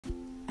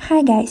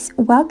Hi guys,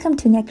 welcome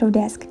to Nectar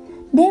Desk.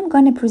 Today I'm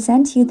gonna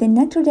present you the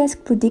Nectar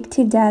Desk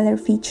Predictive Dialer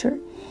feature.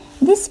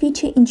 This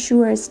feature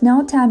ensures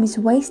no time is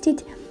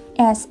wasted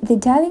as the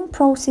dialing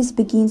process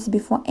begins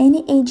before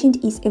any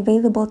agent is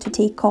available to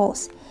take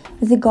calls.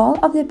 The goal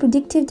of the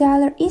predictive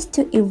dialer is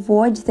to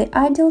avoid the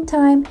idle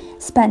time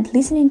spent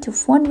listening to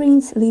phone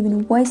rings,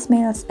 leaving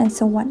voicemails, and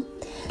so on.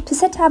 To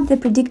set up the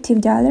predictive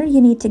dialer, you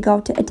need to go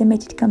to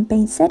Automated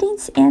Campaign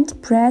Settings and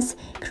press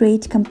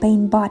Create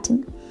Campaign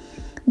button.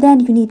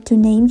 Then you need to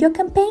name your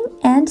campaign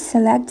and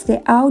select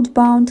the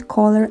outbound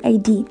caller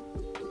ID.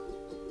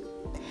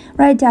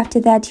 Right after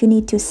that, you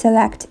need to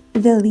select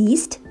the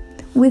list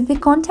with the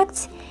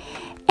contacts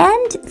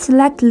and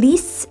select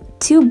lists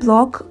to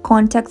block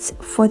contacts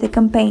for the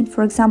campaign.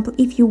 For example,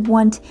 if you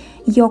want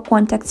your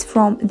contacts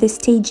from the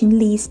staging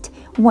list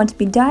won't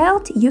be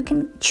dialed, you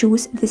can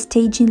choose the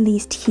staging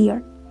list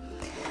here.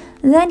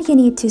 Then you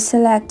need to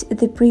select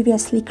the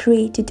previously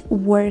created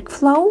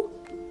workflow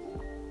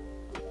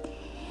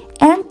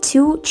and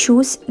to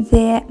choose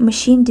the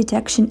machine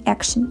detection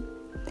action.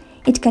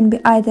 It can be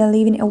either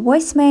leaving a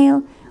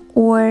voicemail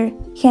or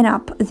hang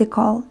up the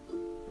call.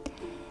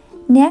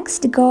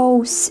 Next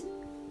goes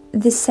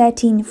the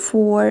setting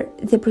for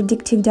the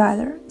predictive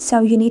dialer. So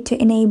you need to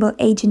enable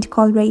agent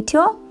call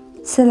ratio,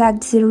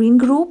 select the ring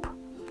group,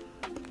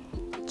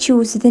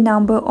 choose the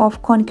number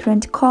of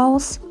concurrent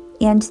calls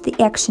and the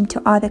action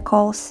to other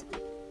calls.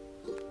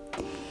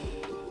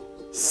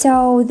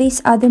 So these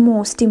are the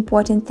most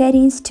important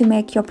settings to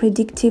make your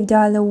predictive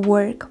dialer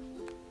work.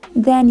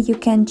 Then you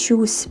can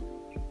choose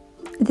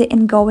the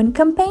ongoing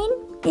campaign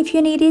if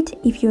you need it,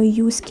 if your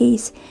use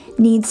case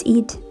needs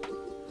it.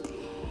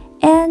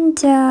 And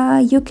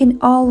you can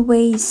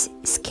always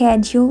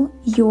schedule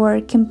your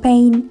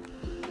campaign.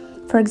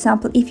 For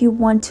example, if you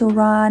want to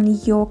run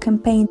your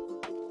campaign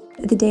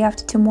the day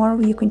after tomorrow,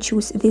 you can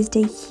choose this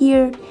day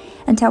here,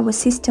 and our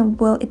system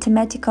will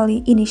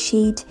automatically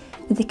initiate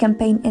the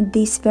campaign at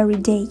this very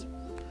day.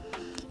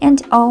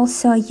 And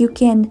also you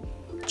can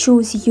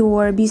choose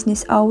your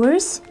business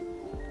hours.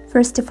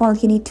 First of all,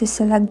 you need to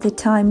select the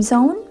time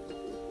zone,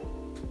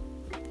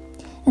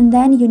 and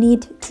then you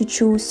need to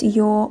choose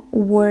your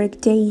work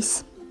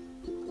days.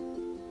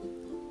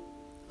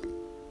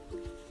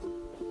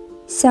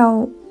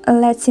 So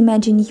let's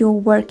imagine you're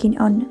working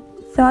on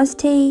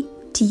Thursday,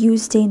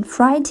 Tuesday and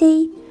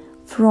Friday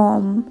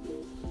from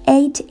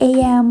 8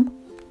 a.m.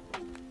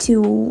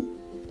 to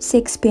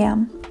 6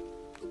 p.m.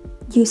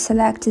 You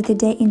select the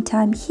day and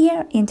time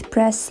here and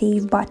press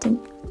Save button.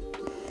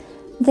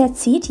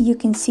 That's it. You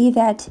can see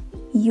that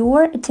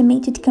your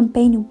automated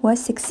campaign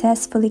was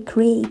successfully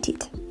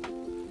created.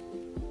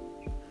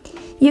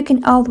 You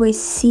can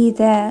always see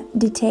the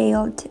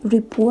detailed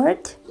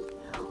report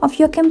of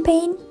your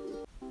campaign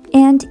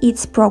and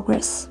its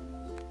progress.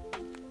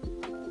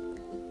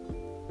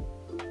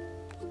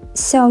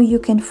 So you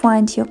can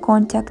find your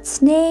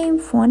contact's name,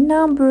 phone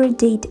number,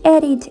 date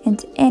added,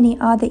 and any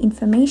other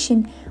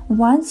information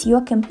once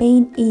your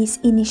campaign is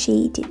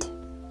initiated.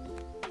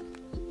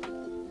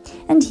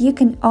 And you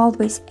can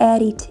always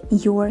edit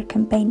your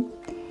campaign.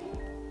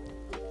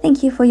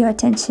 Thank you for your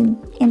attention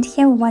and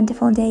have a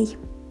wonderful day.